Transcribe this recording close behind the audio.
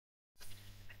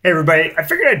Hey everybody, I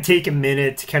figured I'd take a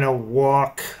minute to kind of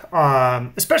walk,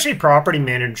 especially property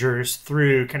managers,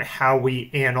 through kind of how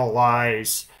we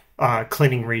analyze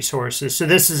cleaning resources. So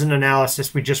this is an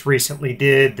analysis we just recently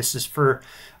did. This is for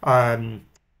um,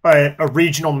 a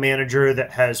regional manager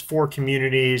that has 4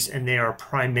 communities, and they are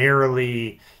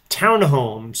primarily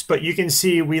townhomes. But you can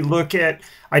see we look at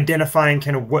identifying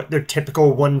kind of what their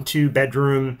typical 1-2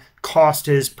 bedroom cost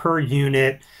is per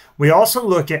unit. We also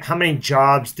look at how many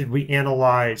jobs did we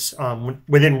analyze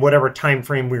within whatever time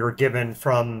frame we were given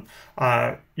from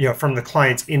from the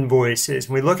client's invoices.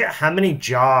 And we look at how many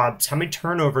jobs, how many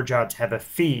turnover jobs have a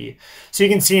fee. So you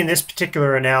can see in this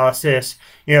particular analysis,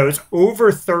 it's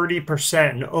over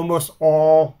 30% in almost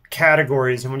all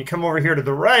categories. And when you come over here to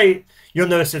the right, you'll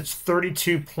notice it's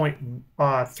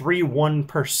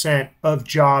 32.31% of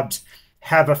jobs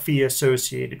have a fee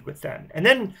associated with them. And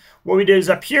then what we did is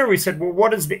up here, we said, well,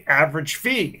 what is the average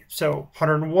fee? So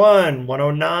 101,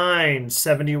 109,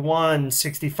 71,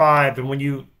 65. And when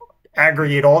you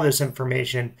aggregate all this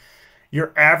information,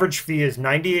 your average fee is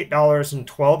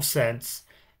 $98.12,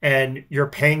 and you're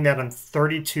paying that on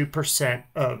 32%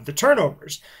 of the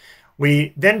turnovers.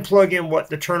 We then plug in what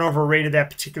the turnover rate of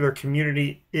that particular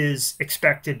community is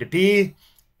expected to be,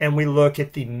 and we look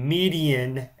at the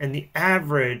median and the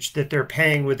average that they're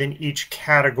paying within each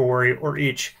category or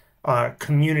each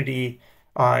community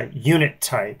unit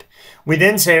type. We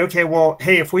then say, okay, well,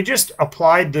 hey, if we just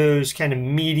applied those kind of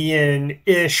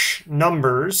median-ish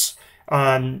numbers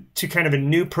to kind of a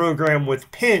new program with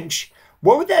Pinch,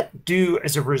 what would that do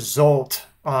as a result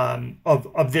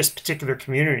of this particular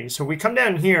community? So we come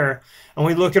down here and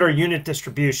we look at our unit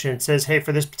distribution. It says, hey,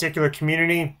 for this particular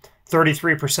community,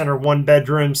 33% are 1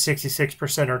 bedroom,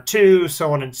 66% are 2,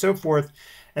 so on and so forth.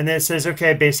 And then it says,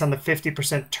 okay, based on the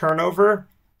 50% turnover,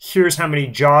 here's how many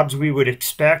jobs we would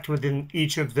expect within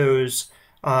each of those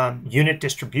unit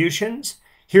distributions.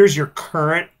 Here's your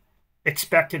current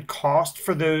expected cost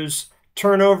for those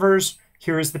turnovers.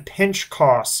 Here is the pinch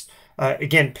costs.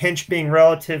 Again, pinch being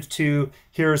relative to,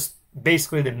 here's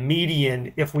basically the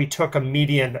median if we took a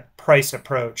median price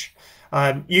approach.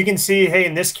 You can see, hey,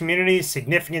 in this community,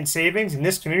 significant savings. In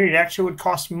this community, it actually would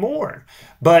cost more.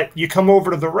 But you come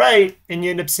over to the right and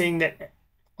you end up seeing that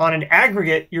on an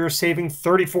aggregate, you're saving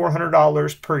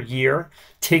 $3,400 per year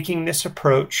taking this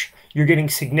approach. You're getting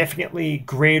significantly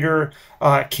greater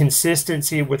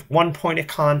consistency with one point of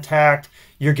contact.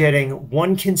 You're getting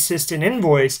one consistent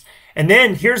invoice. And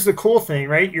then here's the cool thing,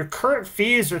 right? Your current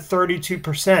fees are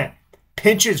 32%.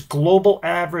 Pinch's global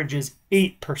average is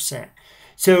 8%.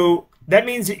 So that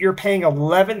means that you're paying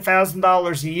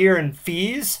 $11,000 a year in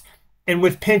fees, and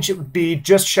with Pinch it would be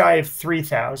just shy of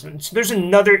 $3,000. So there's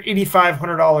another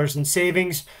 $8,500 in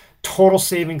savings. Total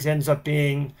savings ends up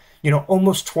being,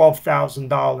 almost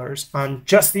 $12,000 on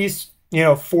just these,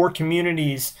 4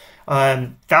 communities,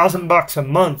 $1,000 a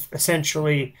month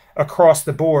essentially across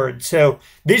the board. So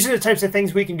these are the types of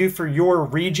things we can do for your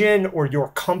region or your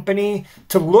company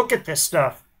to look at this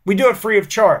stuff. We do it free of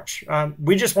charge.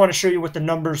 We just want to show you what the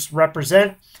numbers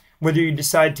represent, whether you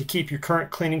decide to keep your current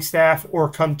cleaning staff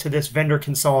or come to this vendor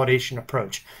consolidation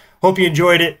approach. Hope you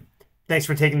enjoyed it. Thanks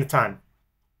for taking the time.